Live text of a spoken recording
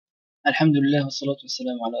الحمد لله والصلاة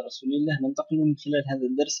والسلام على رسول الله. ننتقل من خلال هذا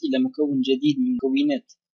الدرس إلى مكون جديد من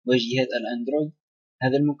مكونات واجهات الأندرويد.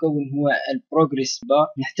 هذا المكون هو البروجريس بار.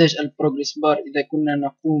 نحتاج البروجريس بار إذا كنا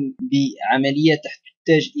نقوم بعمليات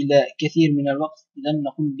تحتاج إلى كثير من الوقت. إذا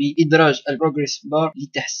نقوم بإدراج البروجريس بار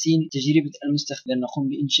لتحسين تجربة المستخدم. نقوم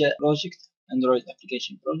بإنشاء بروجكت أندرويد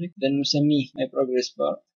أبليكيشن بروجكت. إذا نسميه my progress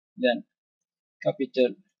bar. then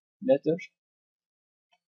capital letter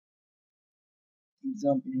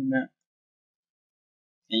example هنا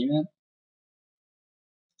أيمن.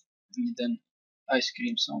 إذا ice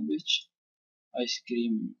cream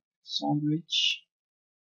sandwich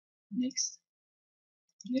next.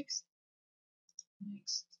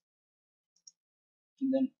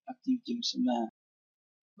 إذا activity مسماها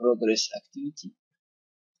progress activity.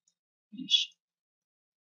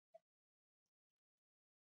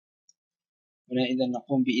 هنا إذا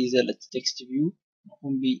نقوم بإزالة text view،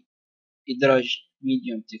 نقوم بإدراج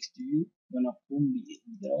medium text view، ونقوم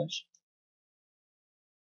بإدراج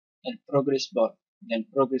البروجريس بار. إذا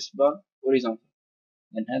progress bar horizontal.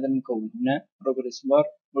 لأن هذا المكون هنا progress bar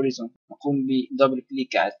horizontal. نقوم بدبل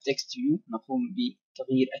كليك على التكست فيو، نقوم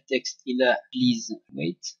بتغيير التكست إلى please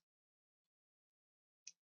wait.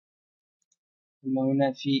 ثم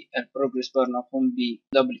هنا في البروجريس بار نقوم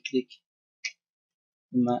بدبل كليك،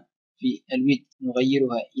 ثم في الويد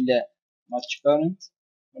نغيرها إلى match parent،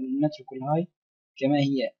 ونترك الهاي كما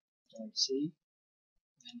هي.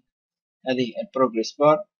 هذه البروجريس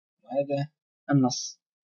بار وهذا النص.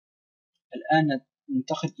 الآن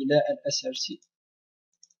ننتقل إلى الSRC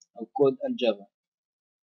أو كود الجافا.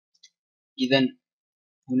 إذا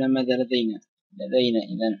هنا ماذا لدينا؟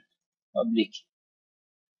 إذا public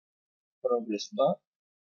progress bar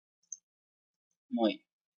my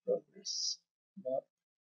progress bar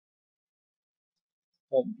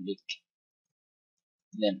public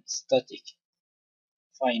then static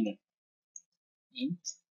final int.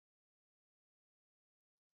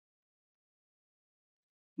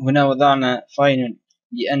 هنا وضعنا final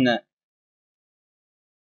لأن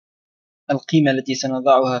القيمة التي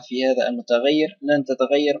سنضعها في هذا المتغير لن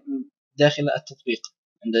تتغير داخل التطبيق.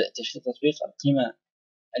 عند تشغيل التطبيق القيمة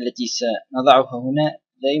التي سنضعها هنا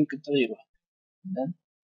لا يمكن تغييرها. then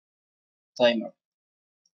timer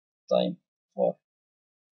time for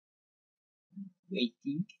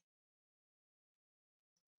waiting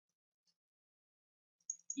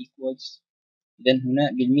equals. إذا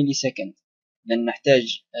هنا بالملي سكند، لأن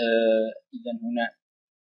نحتاج إذا هنا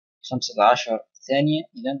 15 ثانية،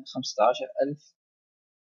 إذا 15,000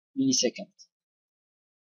 ملي سكند.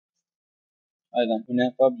 أيضا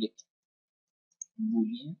هنا public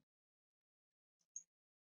boolean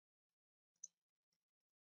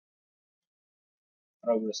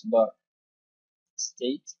progress bar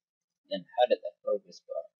state، لأن حالة progress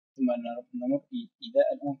bar. ثم نمر إلى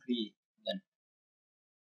on create. then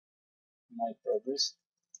my progress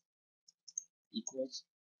equals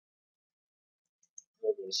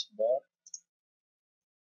progress bar.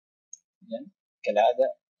 then كالعادة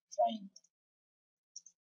find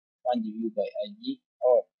view by id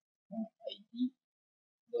or id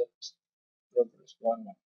dot progress bar.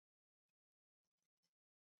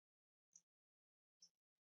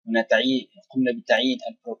 هنا قمنا بتعيين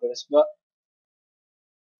البروجرس بار.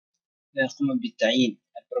 نقوم بالتعيين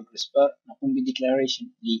البروجرس بار، نقوم بديكلاريشن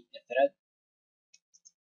للثريد.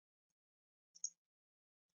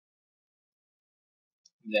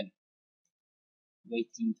 then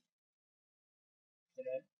waiting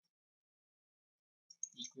thread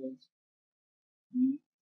equals new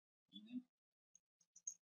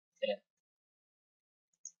thread.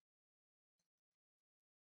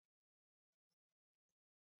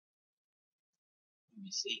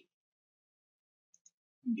 بسيف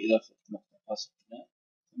بإضافة نقطة فاصل هنا،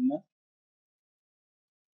 ثم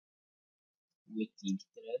waiting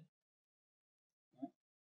thread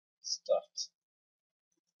start.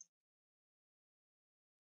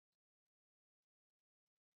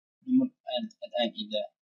 نمر الآن إلى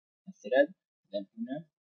الثريد. then هنا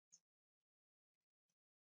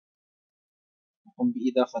نقوم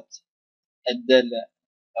بإضافة الدالة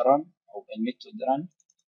run أو الميثود run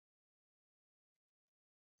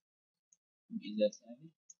بإزالة هذه.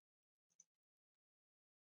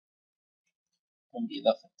 نقوم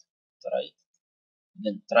بإضافة try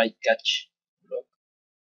then try catch block.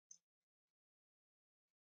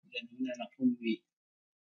 then هنا نقوم ب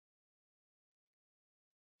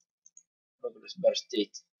progress bar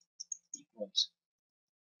state equals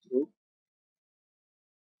true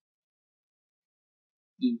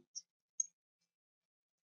int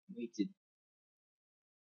waited،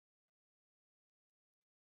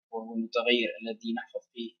 وهو المتغير الذي نحفظ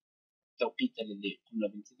فيه التوقيت الذي قمنا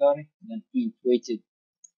بانتظاره. إذن int waited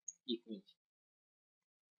equals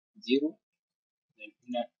 0. إذن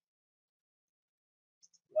هنا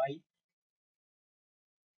y.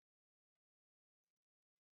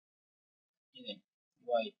 إذن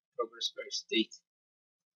y ProgressBar state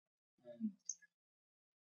and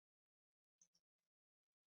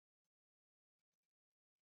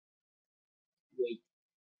wait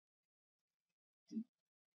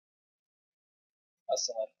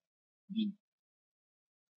أصغر من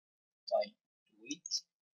time to wait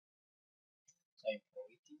time for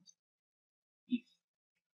waiting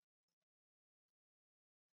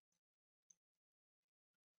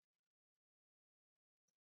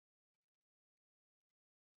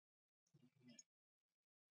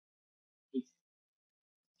if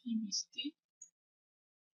tb state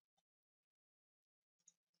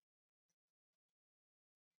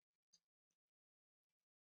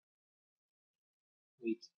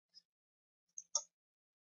wait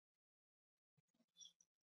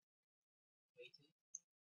waited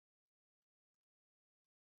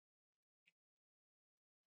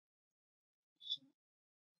so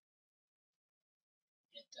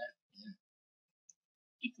إذن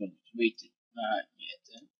equal waited مع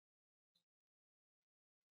 200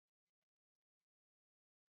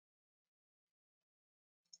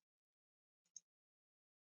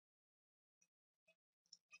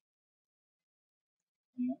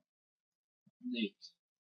 ثم update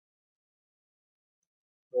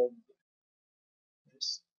progress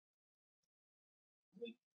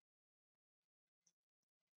wait.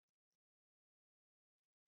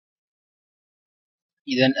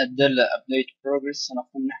 إذا الدالة update progress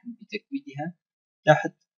سنقوم نحن بتكويدها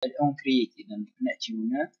تحت on create. إذا نأتي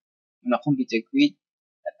هنا ونقوم بتكويد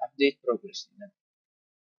update progress. إذا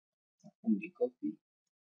نقوم بcopy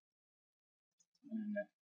هنا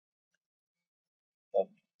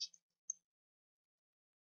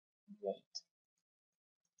void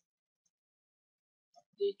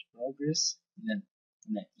update progress. إذا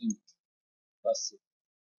هنا int passive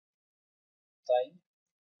time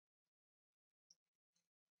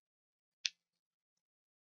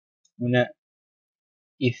هنا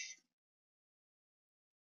if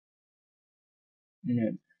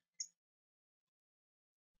null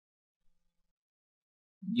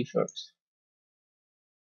default.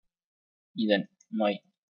 إذا my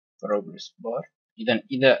progress bar.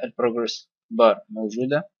 إذا البروجرس بار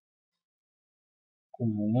موجودة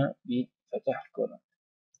قم هنا بفتح الكولوم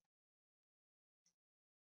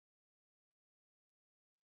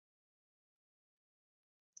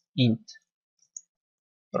int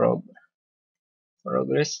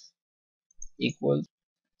progress equals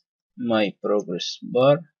my progress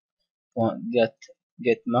bar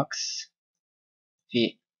get max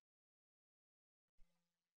في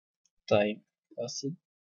time passed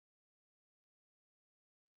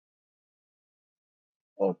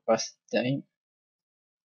or past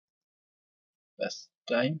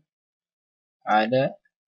time على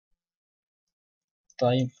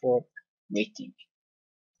time for waiting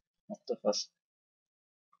نقطة فاصل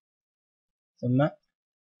ثم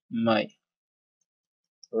my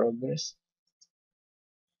progress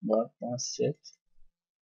bar set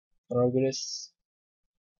progress.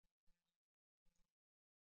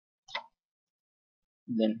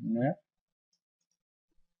 then هنا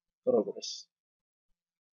progress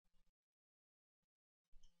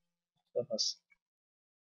فاصل.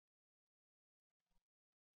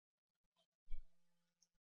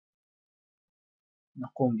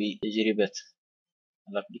 نقوم بتجربة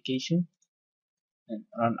الابليكيشن and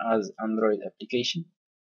run as Android application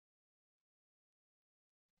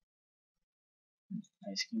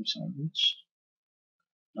ice cream sandwich.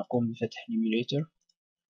 نقوم بفتح الإيميوليتر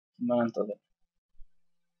ثم ننتظر.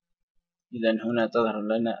 إذا هنا تظهر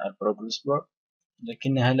لنا البروجرس بار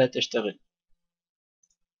لكنها لا تشتغل.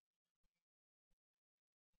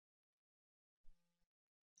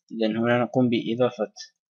 إذا هنا نقوم بإضافة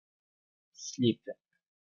سليب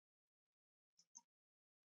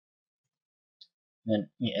من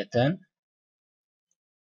 200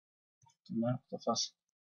 ثم نقطة فاصل.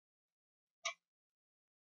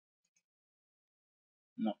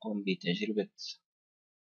 نقوم بتجربة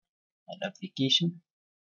الابليكيشن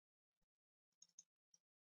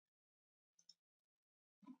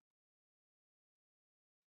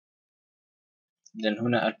إذا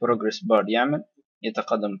هنا البروجرس بار يعمل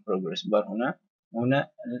يتقدم البروجرس بار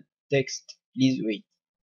هنا التكست please wait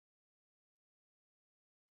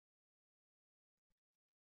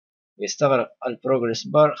ويستغرق البروجرس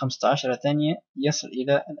بار 15 ثانية يصل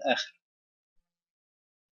إلى الآخر.